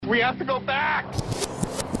We have to go back!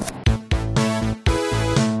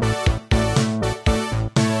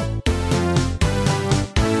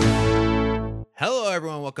 Hello,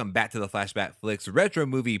 everyone. Welcome back to the Flashback Flicks Retro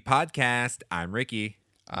Movie Podcast. I'm Ricky.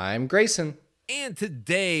 I'm Grayson. And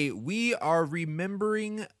today we are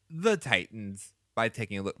remembering the Titans by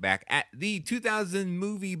taking a look back at the 2000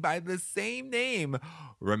 movie by the same name,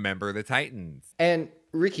 Remember the Titans. And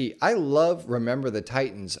Ricky, I love Remember the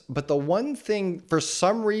Titans, but the one thing for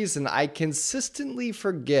some reason I consistently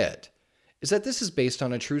forget is that this is based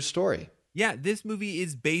on a true story. Yeah, this movie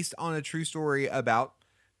is based on a true story about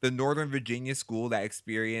the Northern Virginia school that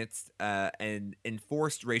experienced an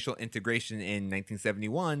enforced racial integration in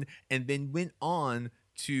 1971 and then went on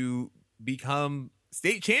to become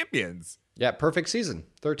state champions. Yeah, perfect season.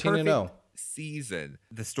 13-0. Season.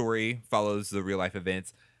 The story follows the real life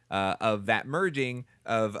events of that merging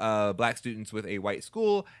of black students with a white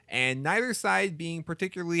school, and neither side being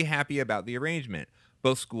particularly happy about the arrangement.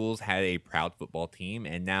 Both schools had a proud football team,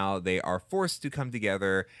 and now they are forced to come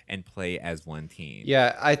together and play as one team.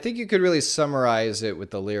 Yeah, I think you could really summarize it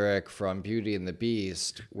with the lyric from Beauty and the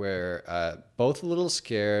Beast, where both a little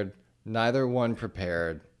scared, neither one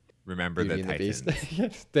prepared. Remember the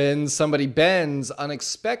Titans. Then somebody bends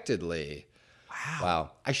unexpectedly.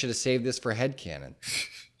 Wow. I should have saved this for headcanon.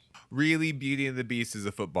 Really, Beauty and the Beast is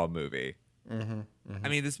a football movie. I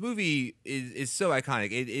mean, this movie is so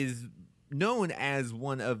iconic. It is known as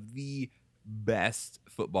one of the best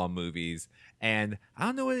football movies. And I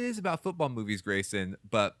don't know what it is about football movies, Grayson,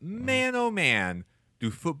 but man, oh man, do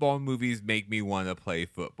football movies make me want to play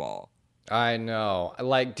football. I know.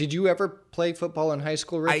 Like, did you ever play football in high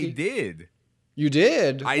school, Ricky? I did. You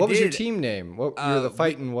did? I what was your did. team name? What you were the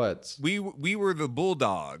fighting whats? We were the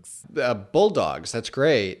Bulldogs. Bulldogs. That's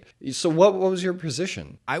great. So what was your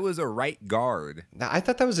position? I was a right guard. Now, I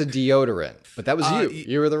thought that was a deodorant, but that was you.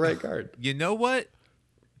 You were the right guard. You know what?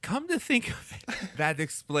 Come to think of it, that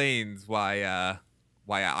explains why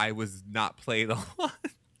I was not played a lot.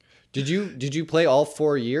 Did you play all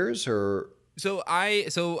 4 years or? So I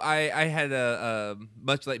had a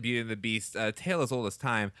much like Beauty and the Beast, tale as old as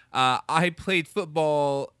time. I played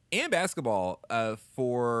football and basketball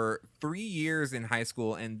for 3 years in high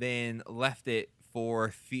school, and then left it for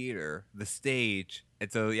theater, the stage.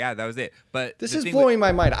 And so yeah, that was it. But this is blowing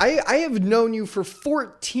my mind. I have known you for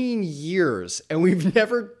 14 years, and we've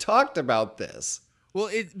never talked about this. Well,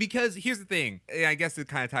 it's because here's the thing. And I guess it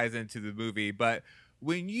kind of ties into the movie, but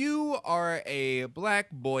when you are a black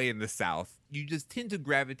boy in the South, you just tend to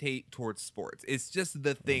gravitate towards sports. It's just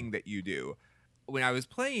the thing that you do. When I was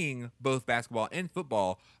playing both basketball and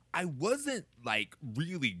football, I wasn't like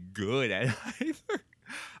really good at either.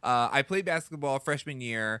 I played basketball freshman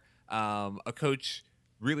year. A coach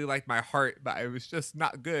really liked my heart, but I was just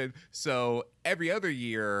not good. So every other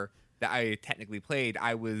year that I technically played,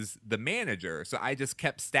 I was the manager. So I just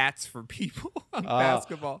kept stats for people on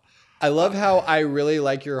basketball. I love how I really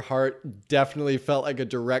like your heart definitely felt like a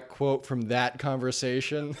direct quote from that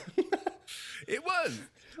conversation. It was.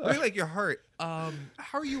 Really like your heart. How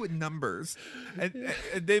are you with numbers? And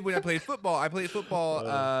then when I played football,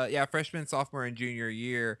 freshman, sophomore, and junior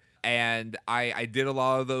year. And I did a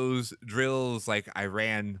lot of those drills. Like I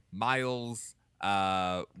ran miles.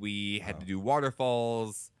 We had to do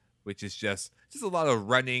waterfalls, which is just a lot of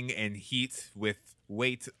running and heat with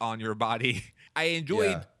weight on your body. I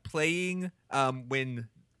enjoyed playing when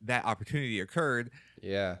that opportunity occurred.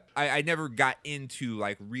 Yeah. I never got into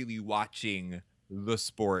like really watching the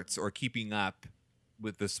sports or keeping up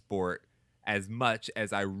with the sport as much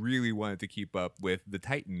as I really wanted to keep up with the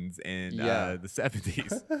Titans in the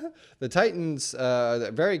 70s. The Titans,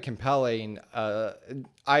 very compelling.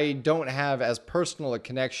 I don't have as personal a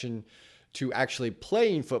connection to actually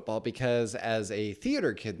playing football because as a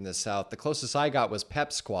theater kid in the South, the closest I got was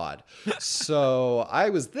Pep Squad. So I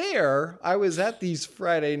was there. I was at these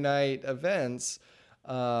Friday night events.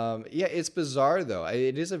 It's bizarre though.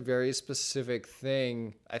 It is a very specific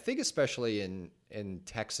thing. I think especially in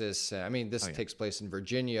Texas. I mean, this takes place in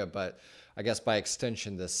Virginia, but I guess by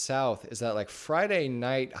extension, the South, is that like Friday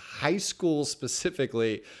night high school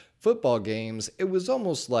specifically football games, it was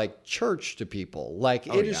almost like church to people. Like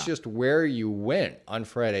it is just where you went on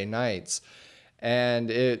Friday nights.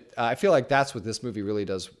 And I feel like that's what this movie really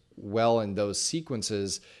does well in those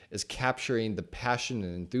sequences, is capturing the passion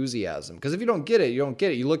and enthusiasm. Because if you don't get it, you don't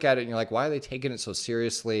get it. You look at it and you're like, why are they taking it so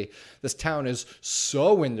seriously? This town is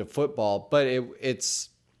so into football, but it's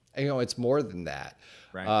more than that.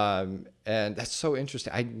 Right. And that's so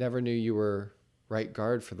interesting. I never knew you were right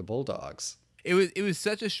guard for the Bulldogs. It was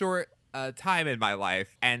such a short time in my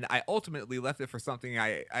life, and I ultimately left it for something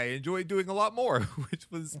I enjoyed doing a lot more, which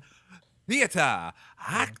was theater,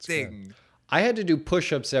 That's good. acting. I had to do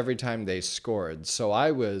push-ups every time they scored, so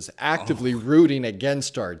I was actively Oh, rooting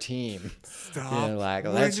against our team. stop Like,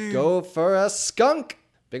 let's winning. go for a skunk.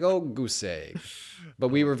 Big old goose egg. But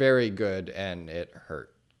we were very good and it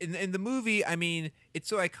hurt. In the movie, I mean, it's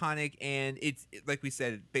so iconic, and like we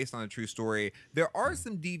said, based on a true story. There are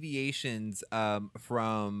some deviations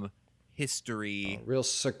from history. Real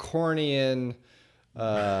Sicornian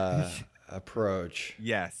approach.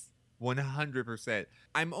 Yes, 100%.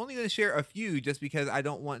 I'm only going to share a few just because I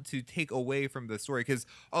don't want to take away from the story, because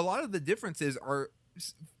a lot of the differences are,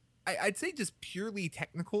 I'd say, just purely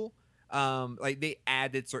technical. Like, they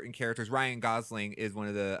added certain characters. Ryan Gosling is one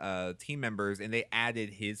of the team members, and they added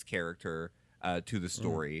his character to the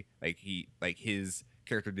story. Like his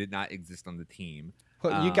character did not exist on the team.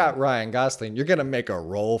 Well, you got Ryan Gosling. You're going to make a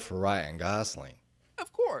role for Ryan Gosling.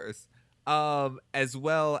 Of course. As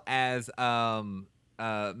well as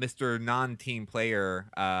Mr. Non-team player.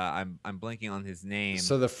 I'm blanking on his name.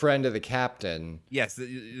 So the friend of the captain. Yes,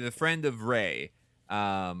 the friend of Ray.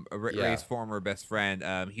 Ray's former best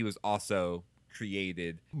friend. He was also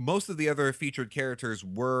created. Most of the other featured characters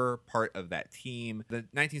were part of that team. The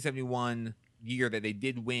 1971 year that they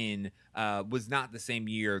did win was not the same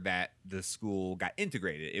year that the school got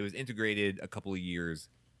integrated. It was integrated a couple of years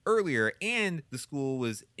earlier, and the school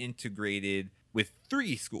was integrated with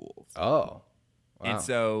 3 schools. Oh. Wow. And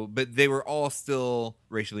so, but they were all still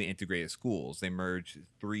racially integrated schools. They merged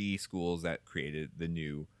 3 schools that created the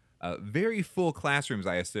new, very full classrooms,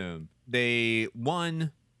 I assume. They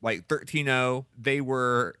won like 13-0. They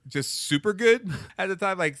were just super good at the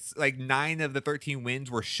time. Like 9 of the 13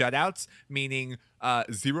 wins were shutouts, meaning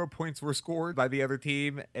 0 points were scored by the other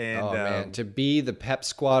team. And oh, man. To be the pep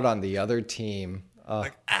squad on the other team.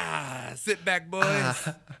 Sit back, boys.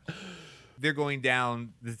 They're going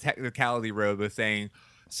down the technicality road with saying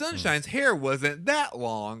Sunshine's hair wasn't that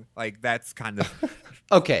long. Like, that's kind of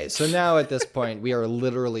okay. So now at this point, we are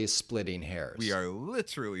literally splitting hairs. we are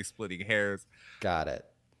literally splitting hairs. Got it.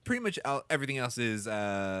 Pretty much everything else is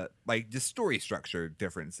like just story structure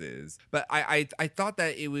differences. But I thought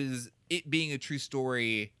that it being a true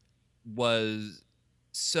story was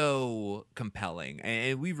so compelling,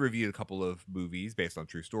 and we've reviewed a couple of movies based on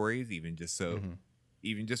true stories, even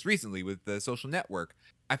just recently with The Social Network.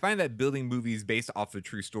 I find that building movies based off of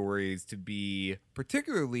true stories to be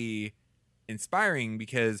particularly inspiring,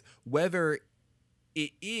 because whether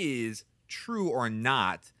it is true or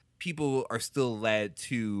not, people are still led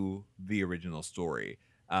to the original story.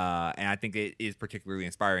 And I think it is particularly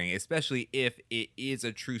inspiring, especially if it is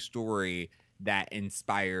a true story that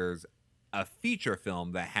inspires a feature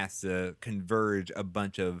film that has to converge a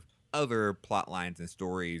bunch of other plot lines and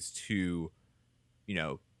stories to,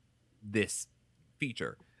 this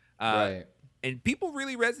feature. Right. And people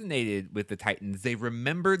really resonated with the Titans. They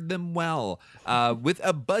remembered them well. With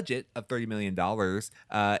a budget of $30 million,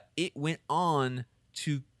 it went on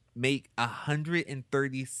to make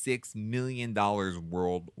 $136 million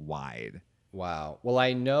worldwide. Wow. Well,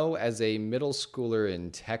 I know as a middle schooler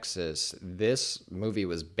in Texas, this movie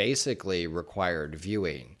was basically required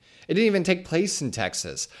viewing. It didn't even take place in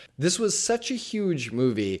Texas. This was such a huge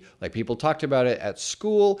movie. Like, people talked about it at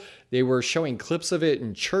school. They were showing clips of it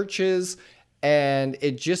in churches. And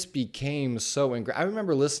it just became so I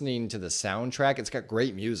remember listening to the soundtrack. It's got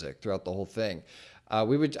great music throughout the whole thing. I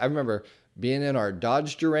remember being in our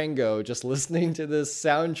Dodge Durango, just listening to this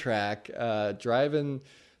soundtrack, driving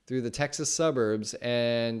through the Texas suburbs.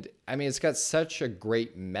 And I mean, it's got such a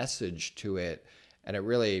great message to it. And it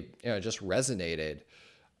really, just resonated.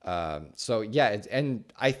 So yeah, and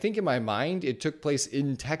I think in my mind, it took place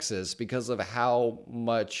in Texas because of how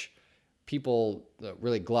much people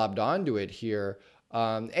really globbed onto it here.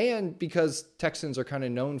 And because Texans are kind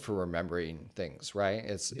of known for remembering things, right?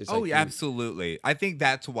 It's oh, like yeah, absolutely. I think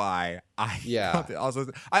that's why Yeah.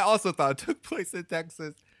 I also thought it took place in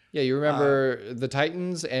Texas. Yeah, you remember the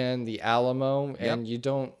Titans and the Alamo, and Yep. you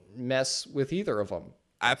don't mess with either of them.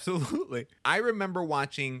 Absolutely. I remember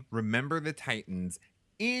watching Remember the Titans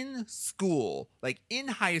in school, like in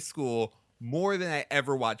high school, more than I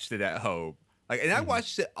ever watched it at home. Like, and I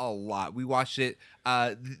watched it a lot. We watched it.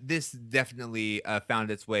 This definitely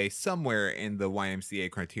found its way somewhere in the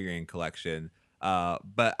YMCA Criterion Collection.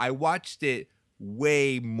 But I watched it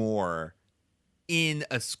way more in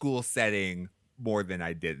a school setting more than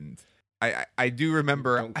I didn't. I do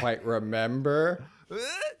remember. Don't quite remember.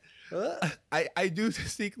 I do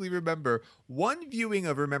distinctly remember one viewing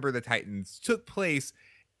of Remember the Titans took place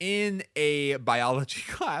in a biology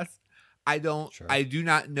class. Sure. I do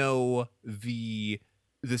not know the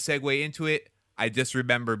segue into it. I just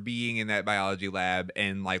remember being in that biology lab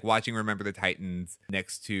and like watching Remember the Titans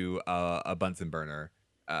next to a Bunsen burner.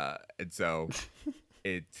 And so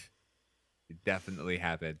it, it definitely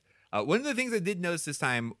happened. One of the things I did notice this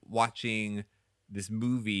time watching this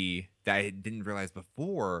movie that I didn't realize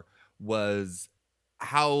before was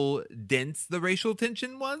how dense the racial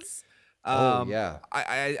tension was. Oh Um, yeah.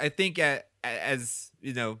 I think as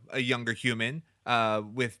you know, a younger human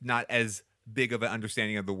with not as big of an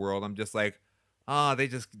understanding of the world, I'm just like, oh, they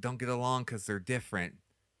just don't get along because they're different.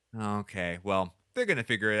 Okay, well, they're gonna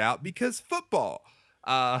figure it out because football.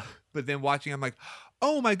 Uh, but then watching, I'm like,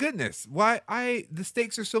 oh my goodness, why the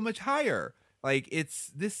stakes are so much higher. Like Hmm.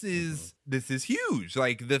 this is huge.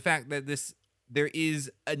 Like the fact that there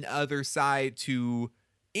is an other side to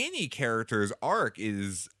any character's arc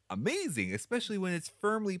is amazing, especially when it's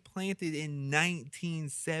firmly planted in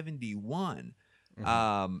 1971.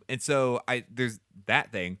 Hmm. And so I there's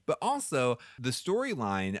that thing, but also the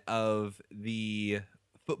storyline of the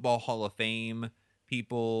Football Hall of Fame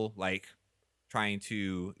people like trying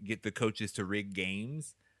to get the coaches to rig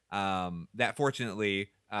games. That fortunately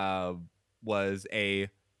was a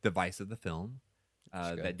device of the film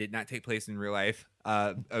That's that good. did not take place in real life,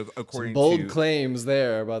 Some according bold to claims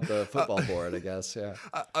there about the uh, football board, I guess. Yeah.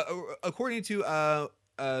 according to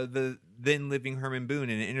the then living Herman Boone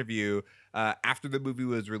in an interview after the movie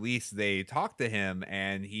was released. They talked to him,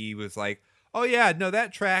 and he was like, "Oh yeah, no,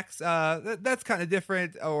 that tracks. That's kind of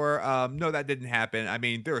different." Or "No, that didn't happen. I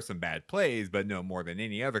mean, there were some bad plays, but no more than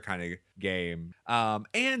any other kind of game."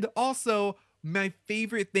 And also, my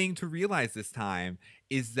favorite thing to realize this time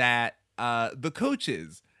is that the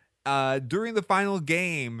coaches during the final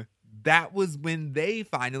game, that was when they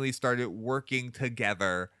finally started working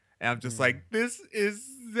together. And I'm just Hmm. like, this is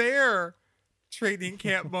their training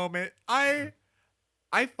camp moment. I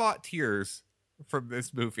fought tears from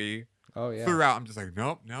this movie Oh yeah. throughout. I'm just like,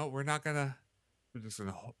 nope, no, we're not gonna. We're just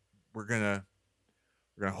gonna. We're gonna.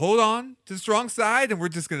 We're gonna hold on to the strong side, and we're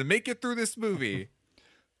just gonna make it through this movie.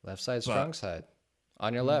 Left side, But strong side.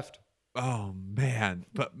 On your mm, left. oh man,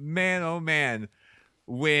 but man, oh man,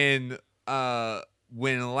 when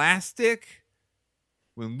when Elastic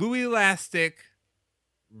when Louis Elastic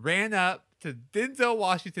ran up to Denzel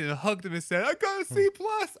Washington and hugged him and said, "I got a Hmm. C+."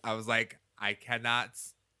 I was like, I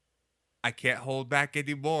can't hold back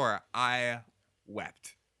anymore. I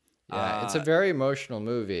wept. Yeah, it's a Uh, very emotional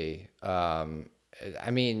movie.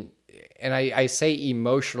 I mean, and I say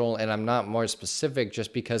emotional, and I'm not more specific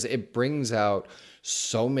just because it brings out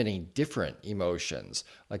so many different emotions.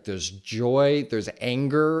 Like there's joy, there's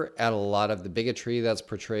anger at a lot of the bigotry that's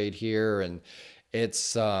portrayed here, and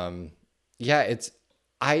it's yeah, it's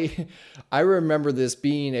I I remember this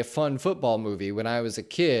being a fun football movie when I was a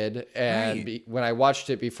kid, and right. when I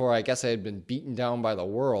watched it before, I guess I had been beaten down by the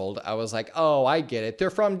world. I was like, "Oh, I get it.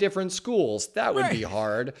 They're from different schools. That would be Right.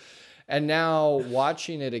 hard." And now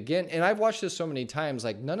watching it again, and I've watched this so many times,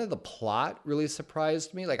 like none of the plot really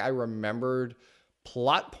surprised me. Like I remembered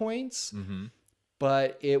plot points, Mm-hmm.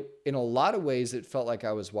 but it in a lot of ways it felt like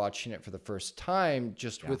I was watching it for the first time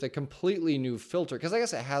just Yeah. with a completely new filter because I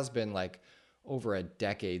guess it has been like over a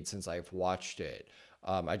decade since I've watched it.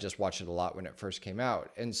 I just watched it a lot when it first came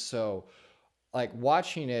out, and so like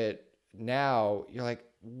watching it now, you're like,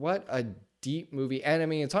 what a deep movie. And I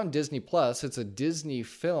mean, it's on Disney Plus. It's a Disney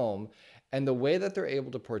film, and the way that they're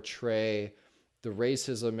able to portray the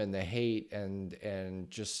racism and the hate and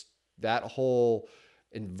just that whole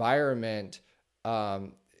environment,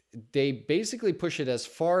 um, they basically push it as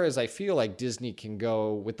far as I feel like Disney can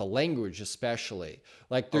go with the language, especially.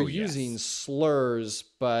 Like they're Oh using yes. slurs,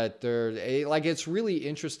 but like it's really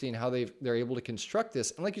interesting how they're able to construct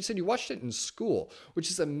this. And like you said, you watched it in school, which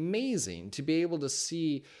is amazing to be able to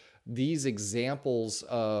see these examples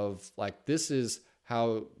of like this is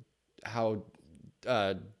how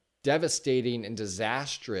uh, devastating and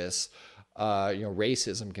disastrous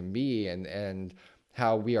racism can be, and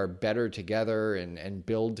how we are better together and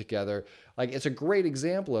build together. Like it's a great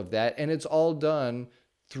example of that, and it's all done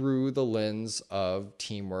through the lens of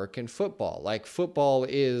teamwork and football. Like football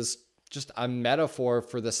is just a metaphor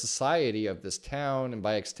for the society of this town and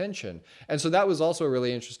by extension. And so that was also a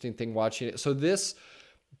really interesting thing watching it. So this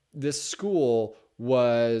school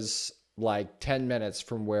was like 10 minutes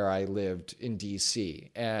from where I lived in DC.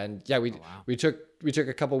 And yeah, Oh wow. we took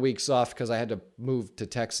a couple weeks off because I had to move to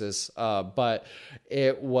Texas. But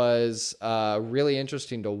it was really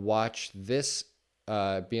interesting to watch this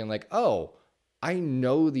being like, oh, I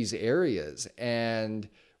know these areas. And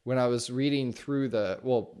when I was reading through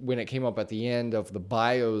when it came up at the end of the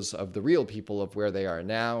bios of the real people of where they are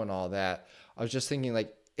now and all that, I was just thinking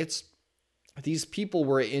like, these people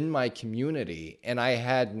were in my community and I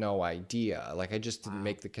had no idea. Like I just didn't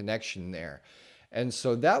make the connection there. And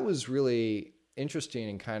so that was really interesting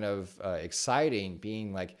and kind of exciting,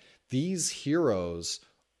 being like, these heroes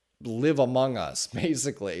live among us,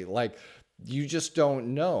 basically. Like you just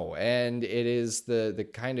don't know. And it is the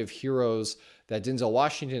kind of heroes that Denzel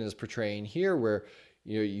Washington is portraying here, where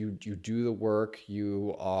you do the work.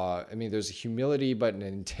 There's a humility, but an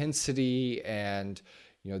intensity, and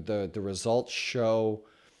the results show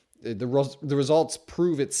the results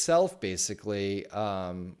prove itself, basically.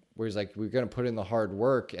 Where he's like, we're going to put in the hard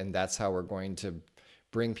work, and that's how we're going to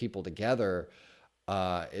bring people together.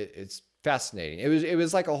 It's fascinating. It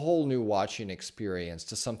was like a whole new watching experience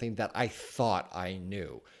to something that I thought I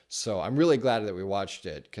knew. So I'm really glad that we watched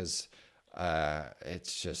it, because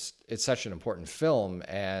it's such an important film,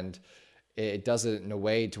 and it does it in a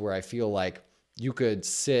way to where I feel like you could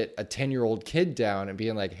sit a 10-year-old kid down and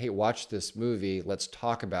being like, hey, watch this movie, let's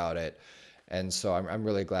talk about it. And so I'm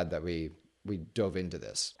really glad that we dove into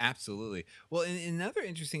this. Absolutely. Well, and another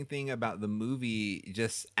interesting thing about the movie,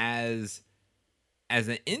 just as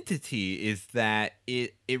an entity, is that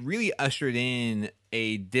it really ushered in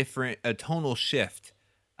a tonal shift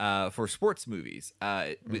for sports movies,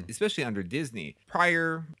 especially under Disney.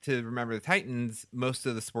 Prior to Remember the Titans, most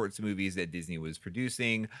of the sports movies that Disney was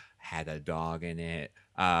producing had a dog in it,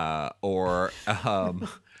 or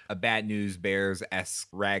a Bad News Bears-esque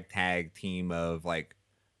ragtag team of like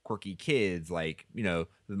quirky kids, like the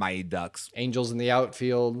Mighty Ducks, Angels in the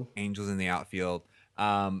Outfield.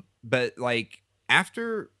 But like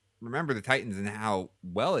after Remember the Titans and how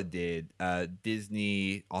well it did,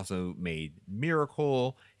 Disney also made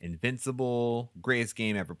Miracle, Invincible, Greatest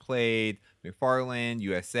Game Ever Played, McFarland,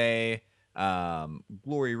 USA,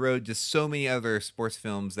 Glory Road, just so many other sports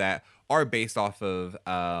films that are based off of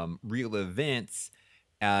real events,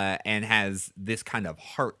 and has this kind of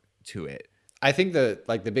heart to it. I think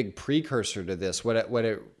the big precursor to this, what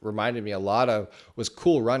it reminded me a lot of, was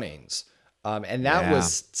Cool Runnings, and that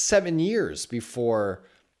was 7 years before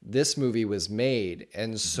this movie was made.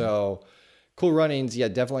 And so Cool Runnings,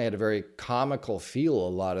 definitely had a very comical feel a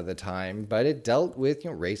lot of the time, but it dealt with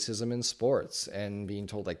racism in sports and being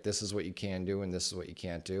told like, this is what you can do and this is what you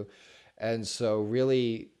can't do. And so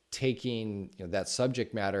really taking that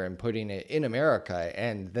subject matter and putting it in America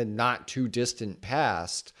and the not too distant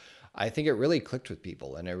past, I think it really clicked with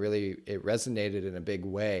people, and it resonated in a big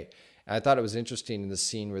way. And I thought it was interesting in the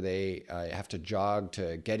scene where they have to jog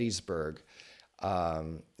to Gettysburg.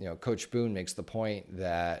 Coach Boone makes the point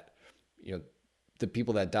that, the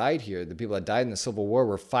people that died here, the people that died in the Civil War,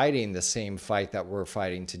 were fighting the same fight that we're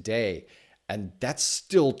fighting today. And that's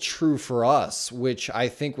still true for us, which I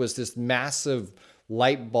think was this massive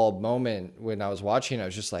light bulb moment when I was watching. I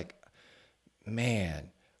was just like,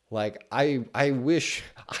 man, like I wish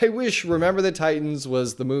Remember the Titans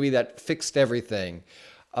was the movie that fixed everything.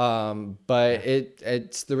 But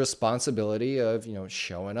it's the responsibility of,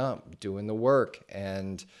 showing up, doing the work,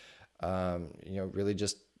 and, really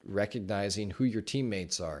just recognizing who your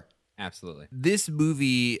teammates are. Absolutely. This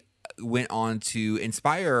movie went on to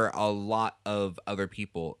inspire a lot of other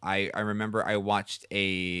people. I remember I watched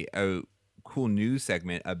a cool news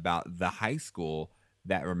segment about the high school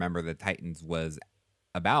that Remember the Titans was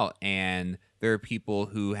about. And there are people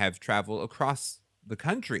who have traveled across the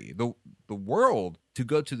country, the world, to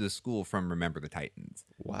go to the school from Remember the Titans.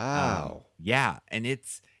 Wow. Yeah. And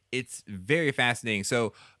it's very fascinating.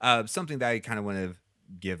 So something that I kind of want to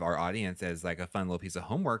give our audience as like a fun little piece of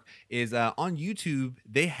homework is on YouTube,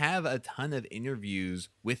 they have a ton of interviews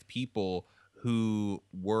with people who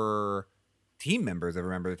were team members of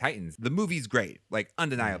Remember the Titans. The movie's great, like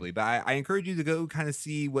undeniably, but I encourage you to go kind of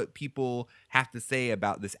see what people have to say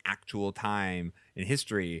about this actual time in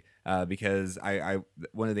history, because I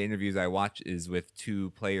one of the interviews I watch is with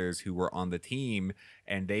two players who were on the team,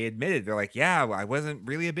 and they admitted, they're like, yeah, I wasn't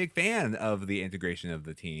really a big fan of the integration of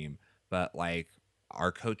the team, but like our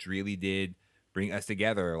coach really did bring us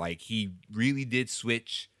together. Like he really did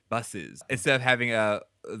switch buses instead of having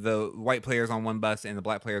the white players on one bus and the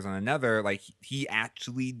black players on another. Like he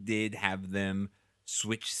actually did have them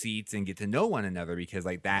switch seats and get to know one another, because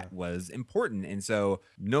like that was important. And so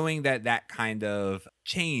knowing that kind of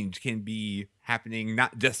change can be happening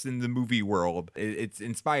not just in the movie world, it's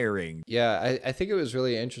inspiring. Yeah, I think it was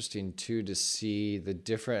really interesting too to see the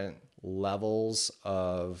different levels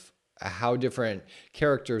of how different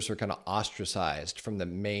characters are kind of ostracized from the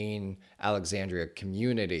main Alexandria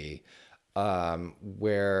community,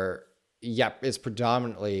 where Yep, it's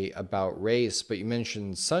predominantly about race, but you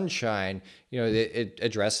mentioned Sunshine. It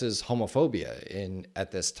addresses homophobia in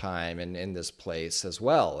at this time and in this place as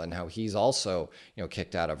well, and how he's also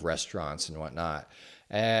kicked out of restaurants and whatnot.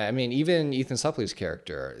 I mean, even Ethan Suplee's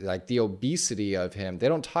character, like the obesity of him, they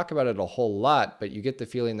don't talk about it a whole lot, but you get the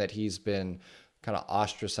feeling that he's been kind of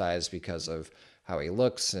ostracized because of how he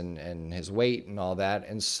looks and his weight and all that,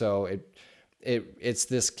 and so it's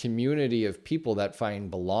this community of people that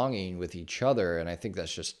find belonging with each other, and I think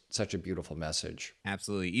that's just such a beautiful message.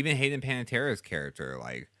 Absolutely. Even Hayden Panettara's character,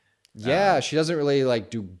 like, yeah, she doesn't really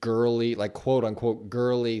like do girly, like quote unquote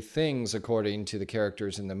girly things according to the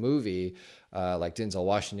characters in the movie. Like Denzel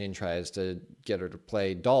Washington tries to get her to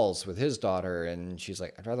play dolls with his daughter, and she's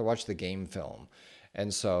like, I'd rather watch the game film.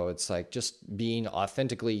 And so it's like just being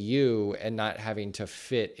authentically you and not having to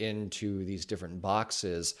fit into these different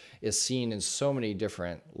boxes is seen in so many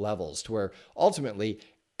different levels, to where ultimately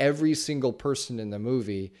every single person in the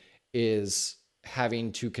movie is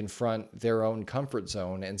having to confront their own comfort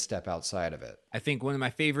zone and step outside of it. I think one of my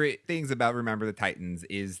favorite things about Remember the Titans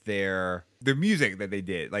is their music that they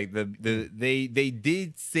did. Like they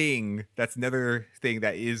did sing. That's another thing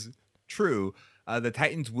that is true. The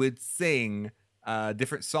Titans would sing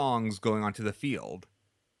different songs going onto the field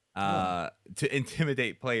to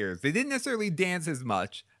intimidate players. They didn't necessarily dance as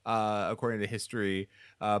much, according to history,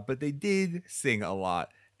 but they did sing a lot.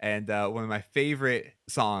 And one of my favorite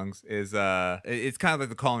songs is it's kind of like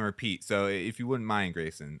the call and repeat. So if you wouldn't mind,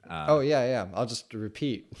 Grayson. Yeah. I'll just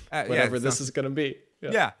repeat whatever this is going to be.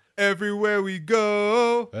 Yeah. Everywhere we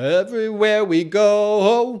go,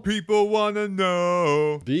 people want to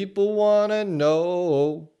know. People want to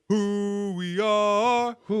know who we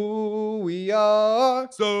are.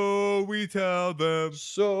 So we tell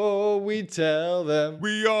them.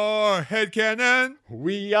 We are Headcanon.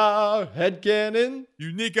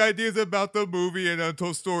 Unique ideas about the movie and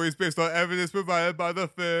untold stories based on evidence provided by the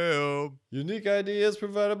film.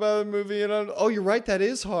 Oh, you're right. That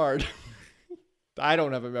is hard. I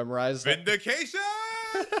don't have it memorized. Vindication.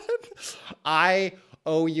 I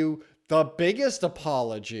owe you the biggest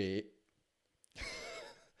apology.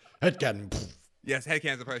 Headcanon. Yes,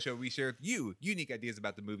 Headcanon's the part of the show. We share with you unique ideas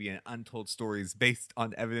about the movie and untold stories based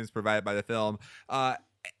on evidence provided by the film.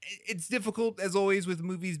 It's difficult, as always, with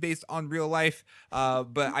movies based on real life,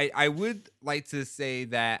 but I would like to say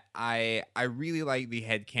that I really like the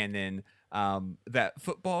headcanon that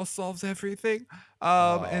football solves everything,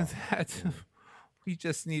 and that we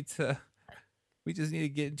just need to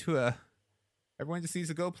get into everyone just needs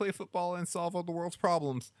to go play football and solve all the world's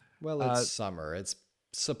problems. Well, it's summer. It's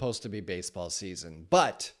supposed to be baseball season,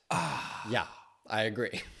 but yeah, I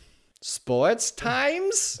agree. Sports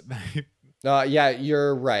times. Yeah,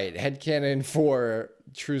 you're right. Headcanon for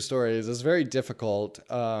true stories is very difficult,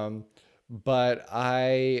 but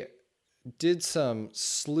I did some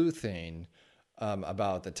sleuthing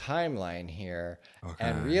about the timeline here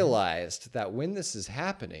and realized that when this is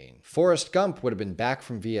happening, Forrest Gump would have been back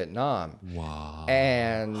from Vietnam. Wow.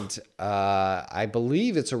 And I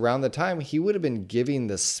believe it's around the time he would have been giving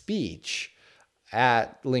the speech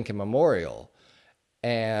at Lincoln Memorial.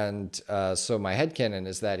 And so my headcanon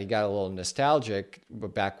is that he got a little nostalgic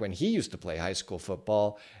back when he used to play high school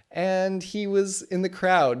football, and he was in the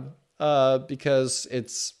crowd because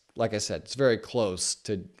it's, like I said, it's very close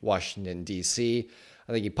to Washington, D.C.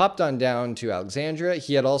 I think he popped on down to Alexandria.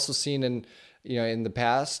 He had also seen in the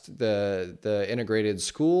past the integrated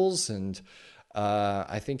schools, and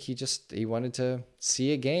I think he wanted to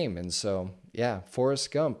see a game. And so, yeah,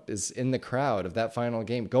 Forrest Gump is in the crowd of that final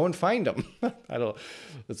game. Go and find him.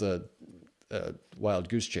 It's a wild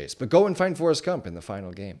goose chase, but go and find Forrest Gump in the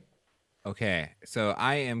final game. Okay, so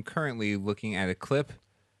I am currently looking at a clip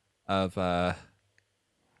of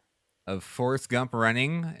Forrest Gump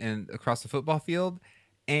running across the football field,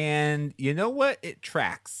 and you know what? It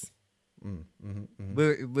tracks.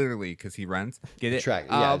 Literally, because he runs. Get it?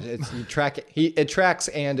 It tracks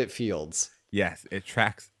and it fields. Yes, it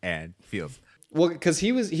tracks and fields. Well, because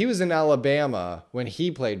he was in Alabama when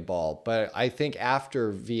he played ball, but I think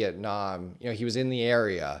after Vietnam, he was in the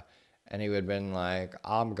area, and he would have been like,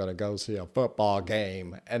 "I'm gonna go see a football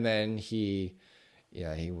game," and then he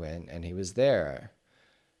went and he was there,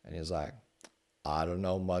 and he was like, "I don't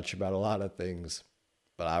know much about a lot of things,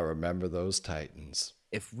 but I remember those Titans."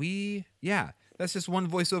 That's just one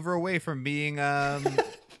voiceover away from being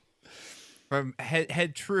from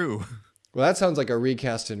head true. Well, that sounds like a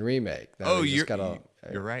recast and remake. You're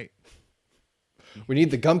right. We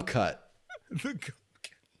need the Gump cut. All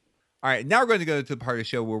right, now we're going to go to the part of the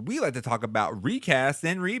show where we like to talk about recasts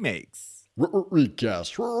and remakes.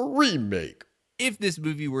 Recast, remake. if this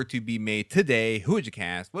movie were to be made today, who would you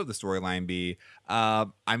cast? What would the storyline be?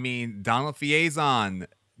 I mean, Donald Faison,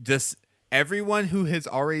 just everyone who has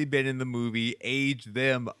already been in the movie, age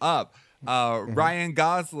them up. Ryan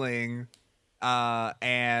Gosling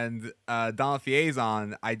and Donald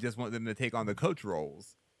Faison, I just want them to take on the coach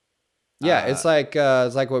roles. Yeah, it's like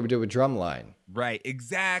what we did with Drumline. Right,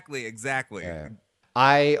 exactly. Yeah.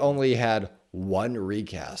 I only had one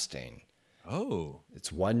recasting. Oh.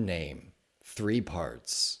 It's one name, 3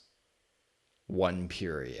 parts, 1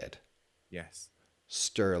 period. Yes.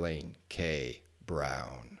 Sterling K.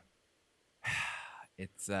 Brown.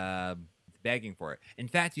 It's begging for it. In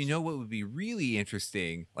fact, you know what would be really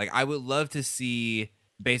interesting? Like, I would love to see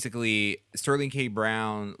basically Sterling K.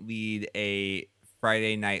 Brown lead a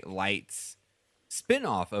Friday Night Lights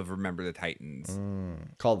spinoff of Remember the Titans.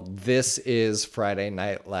 Called This Is Friday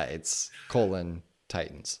Night Lights,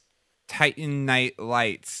 Titans. Titan Night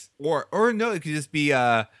Lights. Or no, it could just be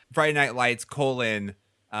Friday Night Lights,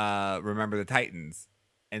 Remember the Titans.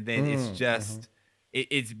 And then it's just...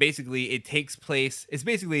 It's basically, it takes place, it's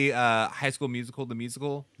basically High School Musical,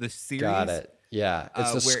 the series. Got it. Yeah.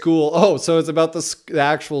 It's a school. Oh, so it's about the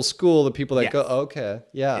actual school, the people that go, okay.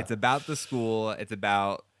 Yeah. It's about the school. It's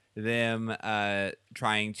about them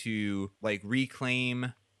trying to like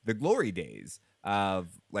reclaim the glory days of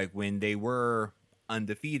like when they were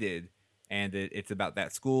undefeated. And it's about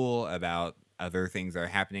that school, about other things that are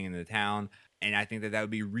happening in the town. And I think that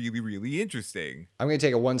would be really, really interesting. I'm going to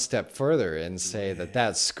take it one step further and say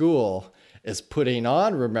that school is putting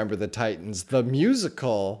on Remember the Titans, the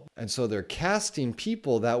musical. And so they're casting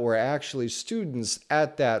people that were actually students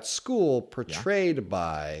at that school portrayed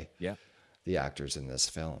by the actors in this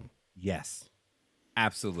film. Yes,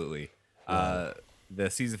 absolutely. The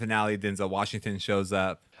season finale, Denzel Washington shows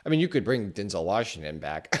up. I mean, you could bring Denzel Washington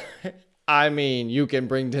back. You can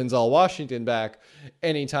bring Denzel Washington back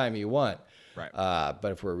anytime you want. Right.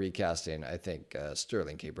 But if we're recasting, I think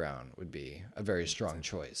Sterling K. Brown would be a very strong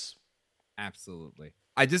choice. Absolutely.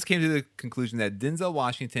 I just came to the conclusion that Denzel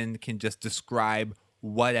Washington can just describe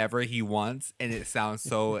whatever he wants, and it sounds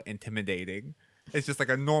so intimidating. It's just like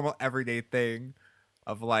a normal everyday thing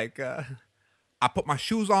of like, I put my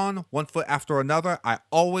shoes on 1 foot after another. I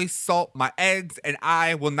always salt my eggs, and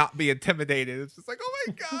I will not be intimidated. It's just like, oh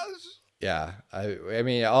my gosh. Yeah, I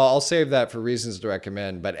mean, I'll save that for reasons to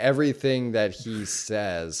recommend, but everything that he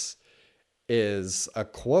says is a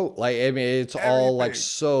quote. Like, I mean, it's all like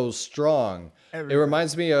so strong. Everything. It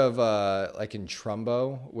reminds me of like in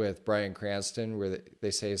Trumbo with Bryan Cranston, where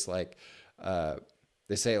they say it's like,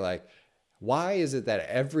 why is it that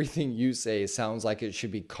everything you say sounds like it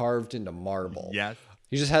should be carved into marble? Yes.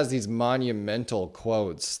 He just has these monumental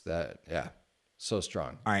quotes that, so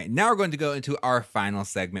strong. All right, now we're going to go into our final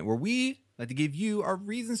segment where we like to give you our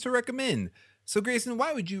reasons to recommend. So, Grayson,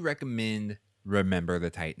 why would you recommend Remember the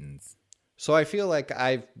Titans? So I feel like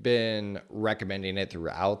I've been recommending it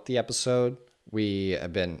throughout the episode. We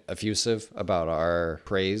have been effusive about our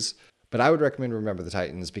praise, but I would recommend Remember the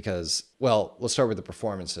Titans because, well, let's start with the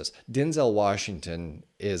performances. Denzel Washington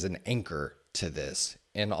is an anchor to this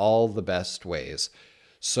in all the best ways.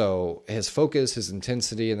 So his focus, his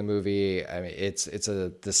intensity in the movie, I mean, it's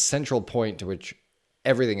the central point to which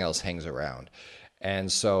everything else hangs around.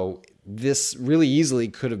 And so this really easily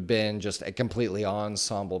could have been just a completely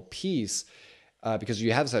ensemble piece because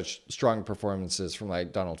you have such strong performances from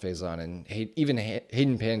like Donald Faison and even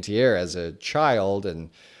Hayden Panettiere as a child.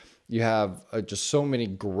 And you have just so many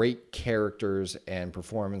great characters and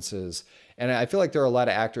performances. And I feel like there are a lot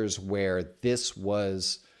of actors where this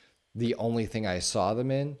was the only thing I saw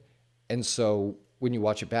them in. And so when you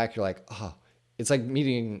watch it back, you're like, oh, it's like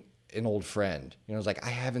meeting an old friend. You know, it's like, I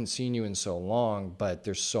haven't seen you in so long, but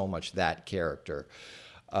there's so much that character.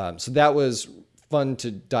 So that was fun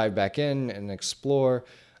to dive back in and explore.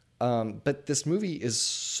 But this movie is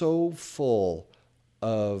so full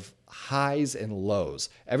of highs and lows.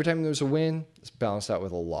 Every time there's a win, it's balanced out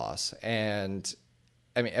with a loss. And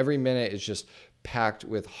I mean, every minute is just packed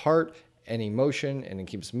with heart and emotion, and it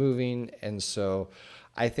keeps moving. And so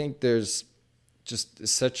I think there's just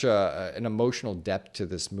such an emotional depth to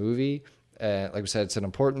this movie. Like we said, it's an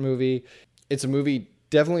important movie. It's a movie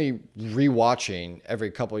definitely rewatching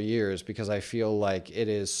every couple of years because I feel like it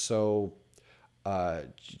is so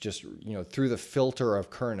just, you know, through the filter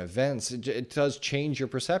of current events, it does change your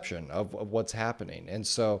perception of what's happening. And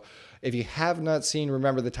so if you have not seen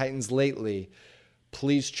Remember the Titans lately,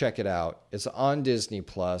 please check it out. It's on Disney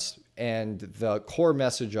Plus, and the core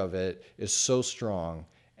message of it is so strong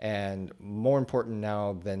and more important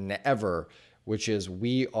now than ever, which is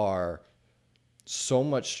we are so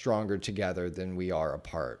much stronger together than we are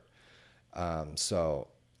apart. So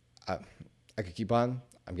I could keep on.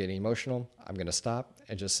 I'm getting emotional. I'm going to stop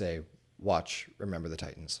and just say, watch Remember the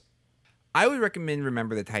Titans. I would recommend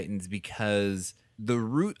Remember the Titans because the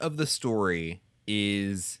root of the story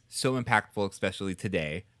is so impactful, especially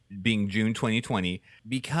today, being June 2020,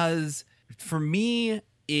 because for me,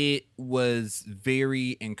 it was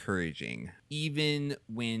very encouraging. Even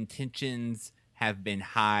when tensions have been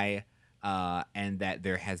high and that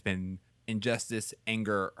there has been injustice,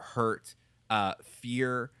 anger, hurt,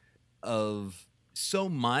 fear of so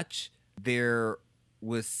much, there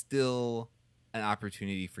was still an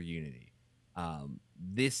opportunity for unity.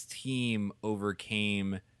 This team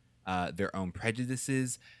overcame their own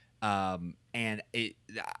prejudices, and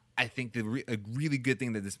I think a really good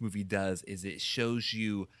thing that this movie does is it shows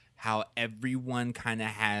you how everyone kind of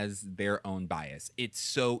has their own bias. It's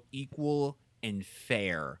so equal and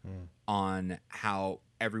fair on how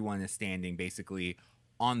everyone is standing basically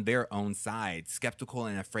on their own side, skeptical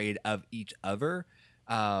and afraid of each other.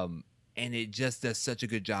 And it just does such a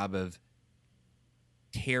good job of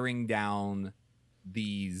tearing down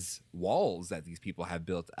these walls that these people have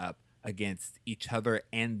built up against each other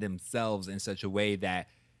and themselves in such a way that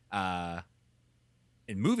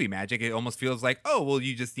in movie magic, it almost feels like, oh, well,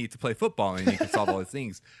 you just need to play football and you can solve all these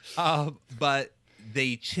things. But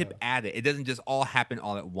they chip at it. It doesn't just all happen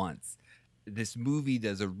all at once. This movie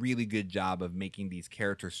does a really good job of making these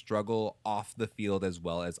characters struggle off the field as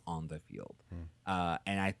well as on the field.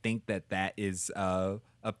 And I think that is a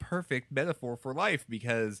perfect metaphor for life,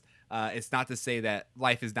 because it's not to say that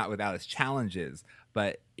life is not without its challenges,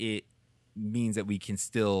 but it means that we can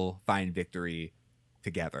still find victory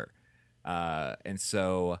together. And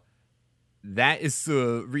so that is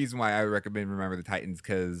the reason why I recommend Remember the Titans,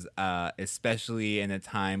 because especially in a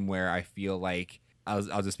time where I feel like,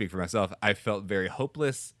 I'll just speak for myself, I felt very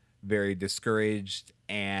hopeless, very discouraged,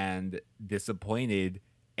 and disappointed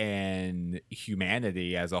in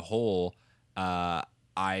humanity as a whole.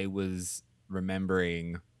 I was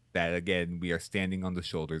remembering that, again, we are standing on the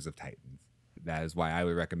shoulders of Titans. That is why I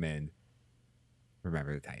would recommend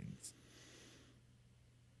Remember the Titans.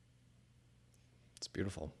 It's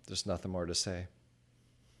beautiful. There's nothing more to say.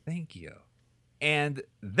 Thank you. And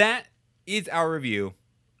that is our review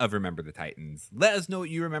of Remember the Titans. Let us know what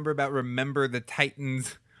you remember about Remember the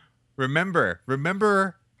Titans. Remember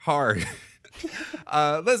hard.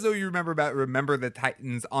 Let us know what you remember about Remember the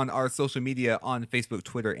Titans on our social media on Facebook,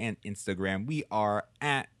 Twitter, and Instagram. We are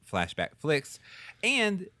at Flashback Flicks.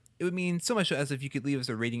 And it would mean so much to us if you could leave us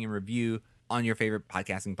a rating and review on your favorite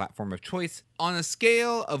podcasting platform of choice on a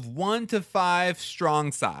scale of 1 to 5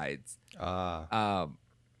 strong sides.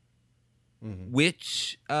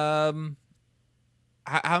 Which how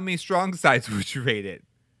many strong sides would you rate it?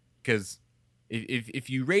 Because if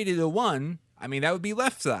you rated a 1, I mean, that would be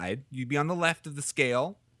left side. You'd be on the left of the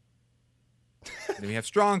scale. Then we have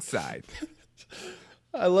strong side.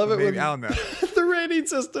 I love it when I don't know. the rating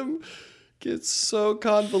system gets so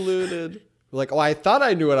convoluted. Like, oh, I thought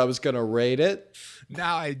I knew what I was going to rate it.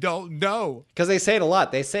 Now I don't know. Because they say it a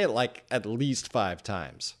lot. They say it like at least 5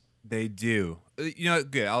 times. They do. You know,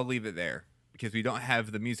 good. I'll leave it there, because we don't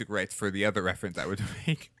have the music rights for the other reference I would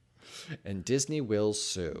make. And Disney will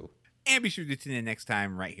sue. And be sure to tune in next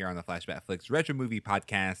time right here on the Flashback Flicks Retro Movie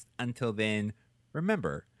Podcast. Until then,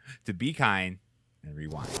 remember to be kind and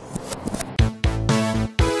rewind.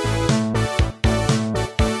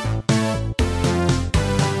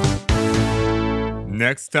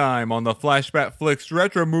 Next time on the Flashback Flicks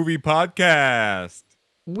Retro Movie Podcast.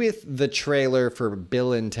 With the trailer for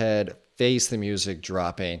Bill and Ted Face the Music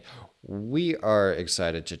dropping, we are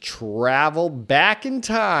excited to travel back in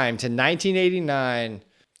time to 1989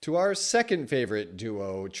 to our second favorite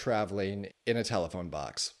duo traveling in a telephone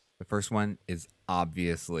box. The first one is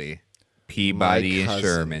obviously Peabody and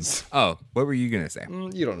Sherman. Oh, what were you going to say?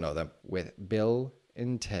 You don't know them. With Bill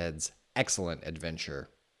and Ted's Excellent Adventure.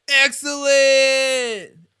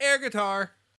 Excellent! Air guitar.